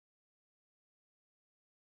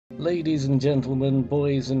Ladies and gentlemen,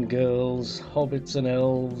 boys and girls, hobbits and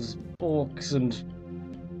elves, orcs and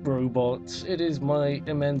robots, it is my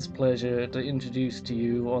immense pleasure to introduce to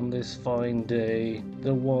you on this fine day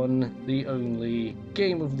the one, the only,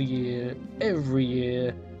 game of the year, every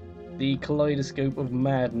year, the kaleidoscope of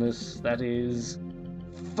madness that is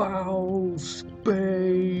Fowl Space!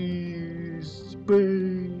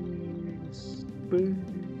 Space! Space!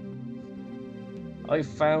 I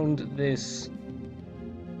found this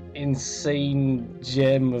insane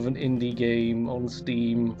gem of an indie game on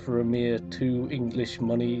Steam for a mere 2 English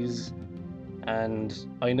monies, and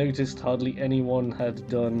I noticed hardly anyone had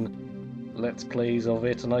done Let's Plays of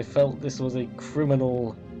it, and I felt this was a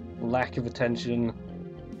criminal lack of attention.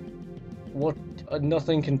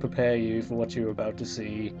 Nothing can prepare you for what you're about to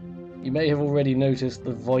see. You may have already noticed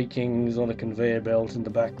the Vikings on a conveyor belt in the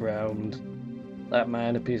background. That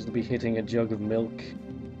man appears to be hitting a jug of milk.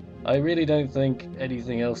 I really don't think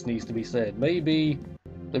anything else needs to be said. Maybe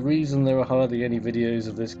the reason there are hardly any videos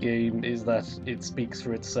of this game is that it speaks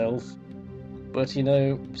for itself. But you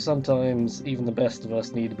know, sometimes even the best of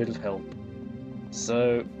us need a bit of help.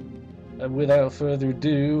 So, without further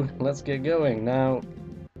ado, let's get going. Now,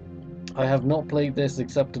 I have not played this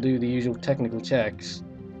except to do the usual technical checks.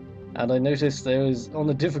 And I noticed there is, on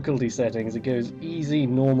the difficulty settings, it goes easy,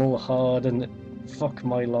 normal, hard, and fuck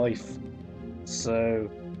my life. So,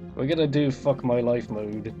 we're gonna do fuck my life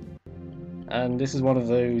mode. And this is one of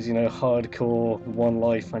those, you know, hardcore, one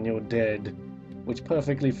life and you're dead, which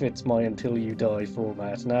perfectly fits my until you die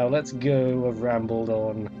format. Now, let's go. I've rambled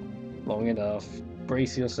on long enough.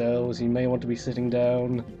 Brace yourselves, you may want to be sitting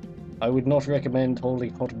down. I would not recommend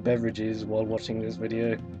holding hot beverages while watching this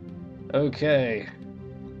video. Okay.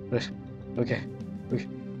 Okay.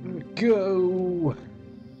 Go!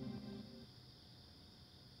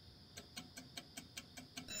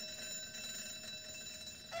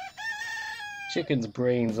 Chicken's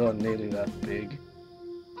brains aren't nearly that big.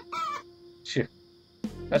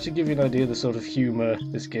 That should give you an idea of the sort of humour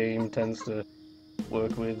this game tends to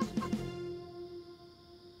work with.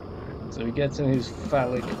 So he gets in his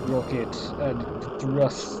phallic rocket and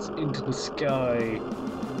thrusts into the sky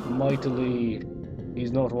mightily.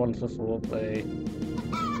 He's not one for foreplay.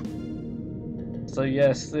 So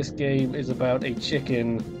yes, this game is about a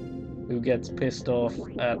chicken who gets pissed off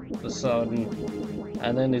at the sun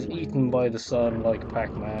and then is eaten by the sun like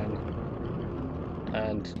Pac-Man.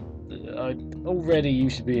 And already you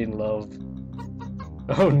should be in love.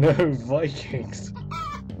 Oh no, Vikings!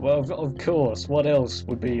 Well, of course, what else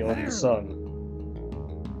would be on the sun?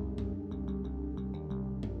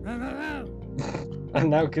 And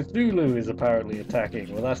now Cthulhu is apparently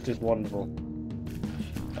attacking. Well, that's just wonderful.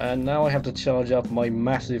 And now I have to charge up my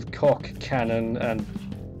massive cock cannon and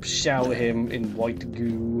shower him in white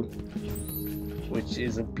goo, which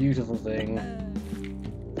is a beautiful thing.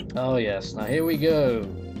 Oh yes, now here we go.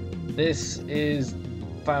 This is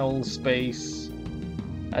Fowl Space.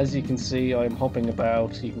 As you can see, I'm hopping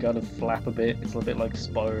about. You can kind of flap a bit. It's a bit like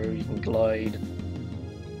Spyro. You can glide.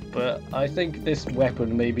 But I think this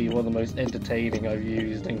weapon may be one of the most entertaining I've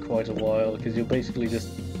used in quite a while, because you're basically just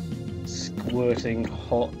squirting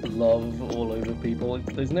hot love all over people.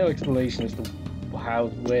 There's no explanation as to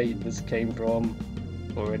where this came from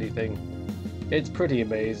or anything. It's pretty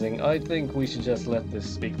amazing. I think we should just let this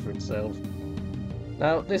speak for itself.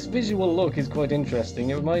 Now, this visual look is quite interesting.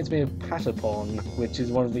 It reminds me of Patapon, which is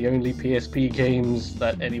one of the only PSP games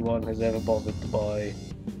that anyone has ever bothered to buy.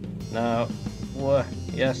 Now,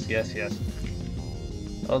 yes.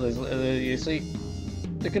 Oh, you see,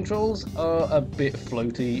 the controls are a bit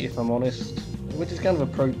floaty, if I'm honest, which is kind of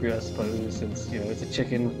appropriate, I suppose, since, you know, it's a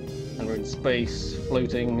chicken and we're in space.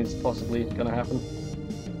 Floating is possibly going to happen.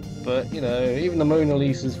 But, you know, even the Mona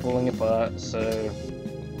Lisa's falling apart, so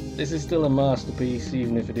this is still a masterpiece,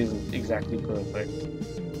 even if it isn't exactly perfect.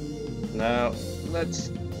 Now,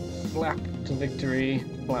 let's flap to victory.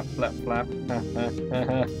 Flap, flap, flap.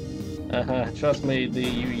 Trust me,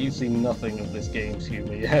 you've seen nothing of this game's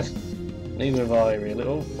humour yet. Neither have I, really.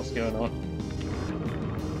 Oh, what's going on?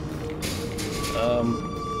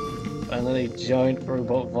 And then a giant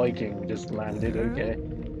robot Viking just landed, okay.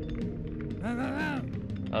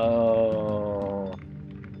 Oh.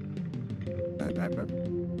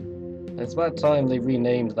 It's about time they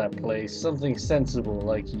renamed that place. Something sensible,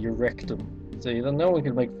 like Eurectum. See, then no one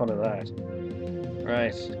can make fun of that.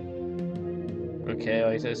 Right. Okay,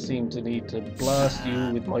 I just seem to need to blast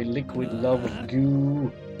you with my liquid love of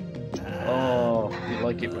goo. Oh, you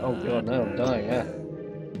like it? Oh god, no, I'm dying, yeah.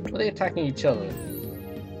 Are they attacking each other?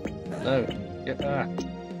 No.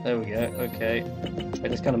 There we go, okay. I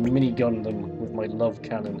just kind of mini-gunned them with my love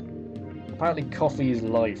cannon. Apparently coffee is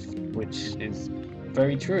life, which is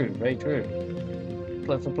very true, very true.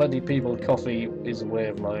 For plenty of people, coffee is a way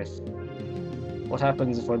of life. What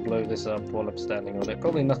happens if I blow this up while I'm standing on it?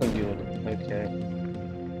 Probably nothing good. Okay.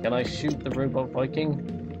 Can I shoot the robot Viking?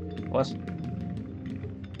 What?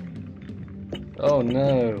 Oh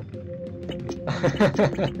no.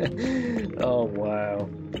 Oh wow.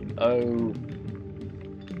 Oh.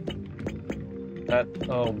 That,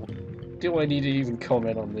 oh. Do I need to even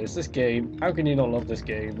comment on this? This game, how can you not love this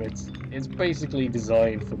game? It's basically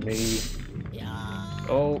designed for me.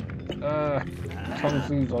 Oh, Kung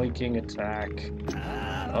Fu Viking attack.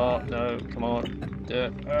 Oh no, come on. Yeah.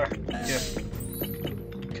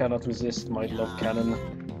 Cannot resist my love cannon.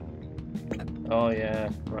 Oh yeah,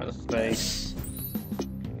 right in the face.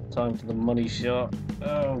 Time for the money shot.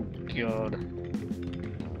 Oh god.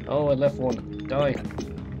 Oh, I left one. Die.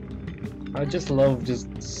 I just love just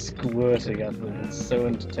squirting at them. It's so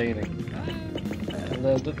entertaining. And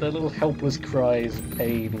their little helpless cries of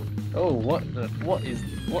pain. Oh, what the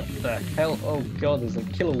hell? Oh god, there's a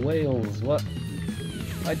killer whales. What?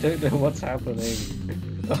 I don't know what's happening.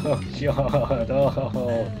 Oh god.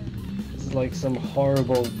 Oh, this is like some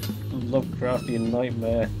horrible Lovecraftian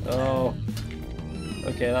nightmare. Oh.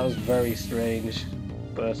 Okay, that was very strange,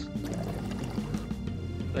 but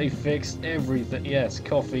they fixed everything. Yes,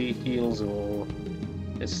 coffee heals all,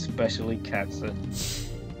 especially cancer.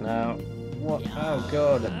 Now, what? Oh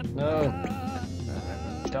god, no!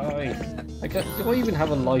 Die! Do I even have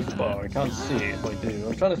a life bar? I can't see it if I do.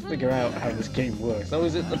 I'm trying to figure out how this game works. Oh,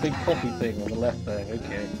 is it the big coffee thing on the left there?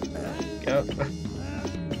 Okay. Go.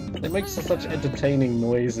 They make such entertaining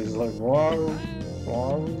noises, like wow,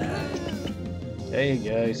 wow. There you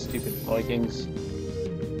go, stupid Vikings.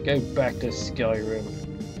 Go back to Skyrim.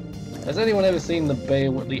 Has anyone ever seen the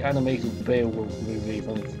animated Beowulf movie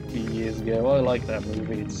from a few years ago? I like that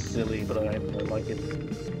movie. It's silly, but I like it.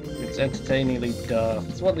 It's entertainingly daft.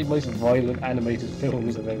 It's one of the most violent animated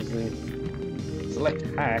films I've ever seen. Select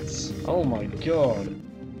hats. Oh my god.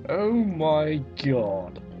 Oh my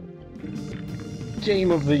god.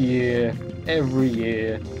 Game of the year. Every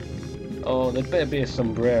year. Oh, there better be a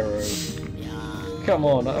sombrero. Come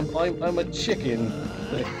on, I'm a chicken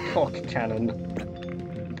with a cock cannon,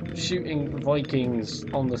 shooting Vikings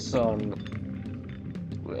on the sun,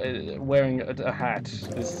 wearing a hat,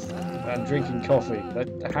 and drinking coffee.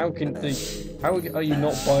 How are you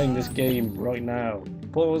not buying this game right now?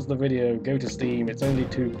 Pause the video, go to Steam. It's only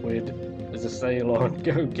 £2. There's a sale on.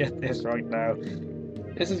 Go get this right now.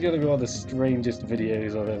 This is going to be one of the strangest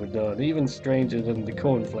videos I've ever done, even stranger than the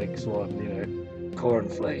cornflakes one, you know.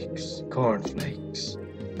 Cornflakes.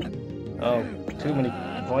 Oh, too many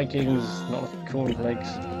Vikings, not enough cornflakes.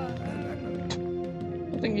 I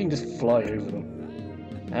think you can just fly over them.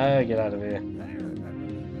 Ah, get out of here.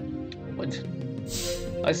 What?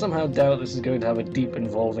 I somehow doubt this is going to have a deep,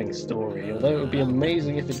 involving story, although it would be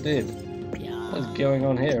amazing if it did. What's going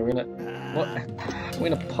on here? We're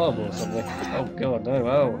in a pub or something. Oh god, no.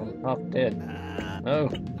 Oh, I'm half dead. No.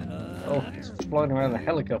 Oh, it's flying around in a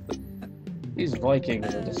helicopter. These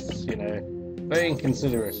Vikings are just, you know, very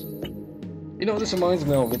inconsiderate. You know what this reminds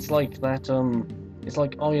me of? It's like that, it's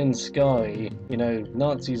like Iron Sky, you know,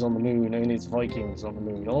 Nazis on the moon, only it's Vikings on the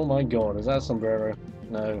moon. Oh my god, is that a sombrero?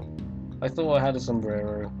 No. I thought I had a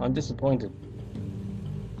sombrero. I'm disappointed.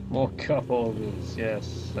 More cup holders,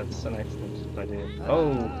 yes, that's an excellent idea.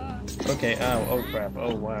 Oh, okay, ow, oh crap,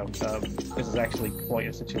 oh wow. This is actually quite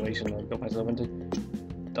a situation I've got myself into.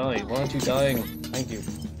 Die, why aren't you dying? Thank you.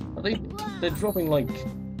 They're dropping like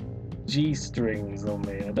G-strings on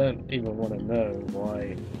me. I don't even want to know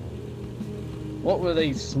why. What were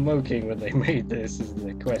they smoking when they made this is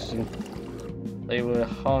the question. They were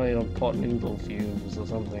high on pot noodle fumes or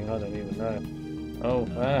something, I don't even know. Oh,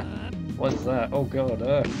 what is that? Oh god,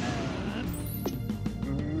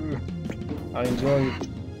 I enjoy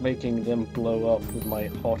making them blow up with my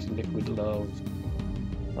hot liquid love.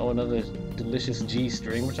 Oh, another delicious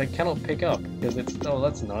G-string, which I cannot pick up, because it's... Oh,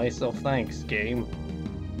 that's nice. Oh, thanks, game.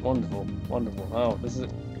 Wonderful, wonderful. Oh, this is...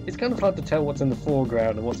 It's kind of hard to tell what's in the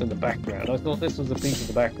foreground and what's in the background. I thought this was a piece of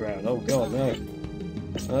the background. Oh, god, no.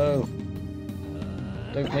 No.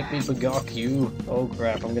 Don't make me begawk you. Oh,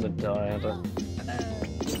 crap, I'm gonna die, aren't I?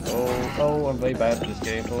 Oh, I'm very bad at this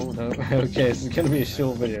game. Oh, no. Okay, this is gonna be a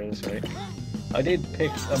short video, this way. I did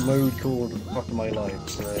pick a mode called Fuck My Life,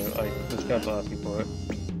 so I was kind of asking for it.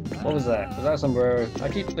 What was that? Was that a sombrero? I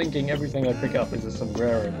keep thinking everything I pick up is a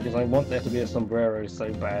sombrero, because I want there to be a sombrero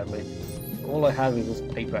so badly. All I have is this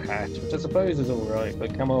paper hat, which I suppose is alright,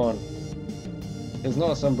 but come on. If it's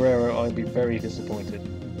not a sombrero, I'd be very disappointed.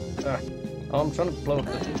 Oh, I'm trying to blow up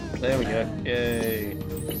the... There we go. Yay.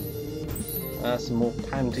 Some more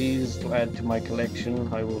panties to add to my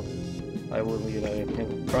collection. I will, you know,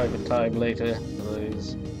 in private time later.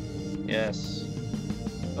 Those, yes.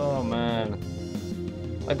 Oh man,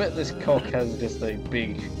 I bet this cock has just a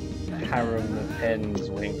big harem of hens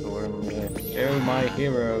waiting for him. Oh, my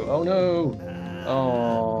hero! Oh no!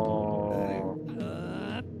 Oh.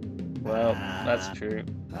 Well, that's true.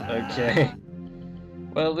 Okay.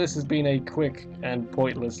 Well, this has been a quick and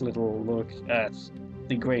pointless little look at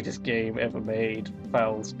the greatest game ever made,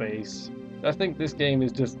 Fowl Space. I think this game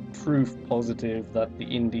is just proof positive that the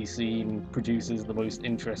indie scene produces the most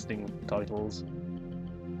interesting titles.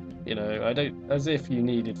 You know, as if you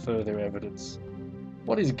needed further evidence.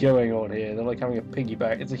 What is going on here? They're like having a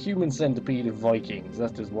piggyback. It's a human centipede of Vikings.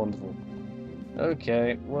 That's just wonderful.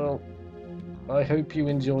 Okay, well, I hope you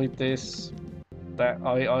enjoyed this. That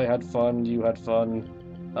I had fun, you had fun.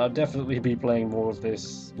 I'll definitely be playing more of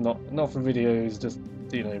this. Not for videos, just,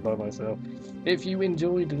 you know, by myself. If you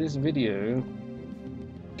enjoyed this video,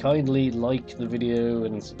 kindly like the video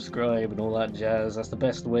and subscribe and all that jazz. That's the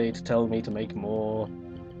best way to tell me to make more.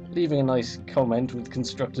 Leaving a nice comment with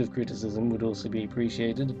constructive criticism would also be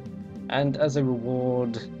appreciated. And as a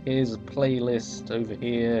reward, here's a playlist over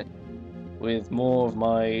here with more of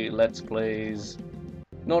my Let's Plays.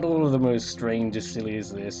 Not all of them as strange as silly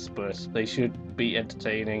as this, but they should be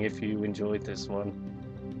entertaining if you enjoyed this one.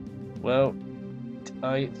 Well,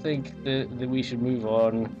 I think that we should move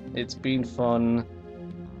on. It's been fun,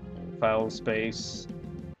 Fowl Space.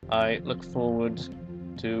 I look forward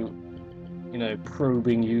to, you know,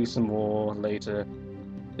 probing you some more later.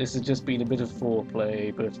 This has just been a bit of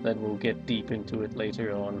foreplay, but then we'll get deep into it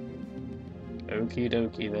later on. Okie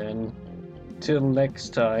dokie then. Till next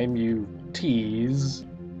time, you tease.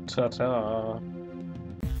 Ta-ta.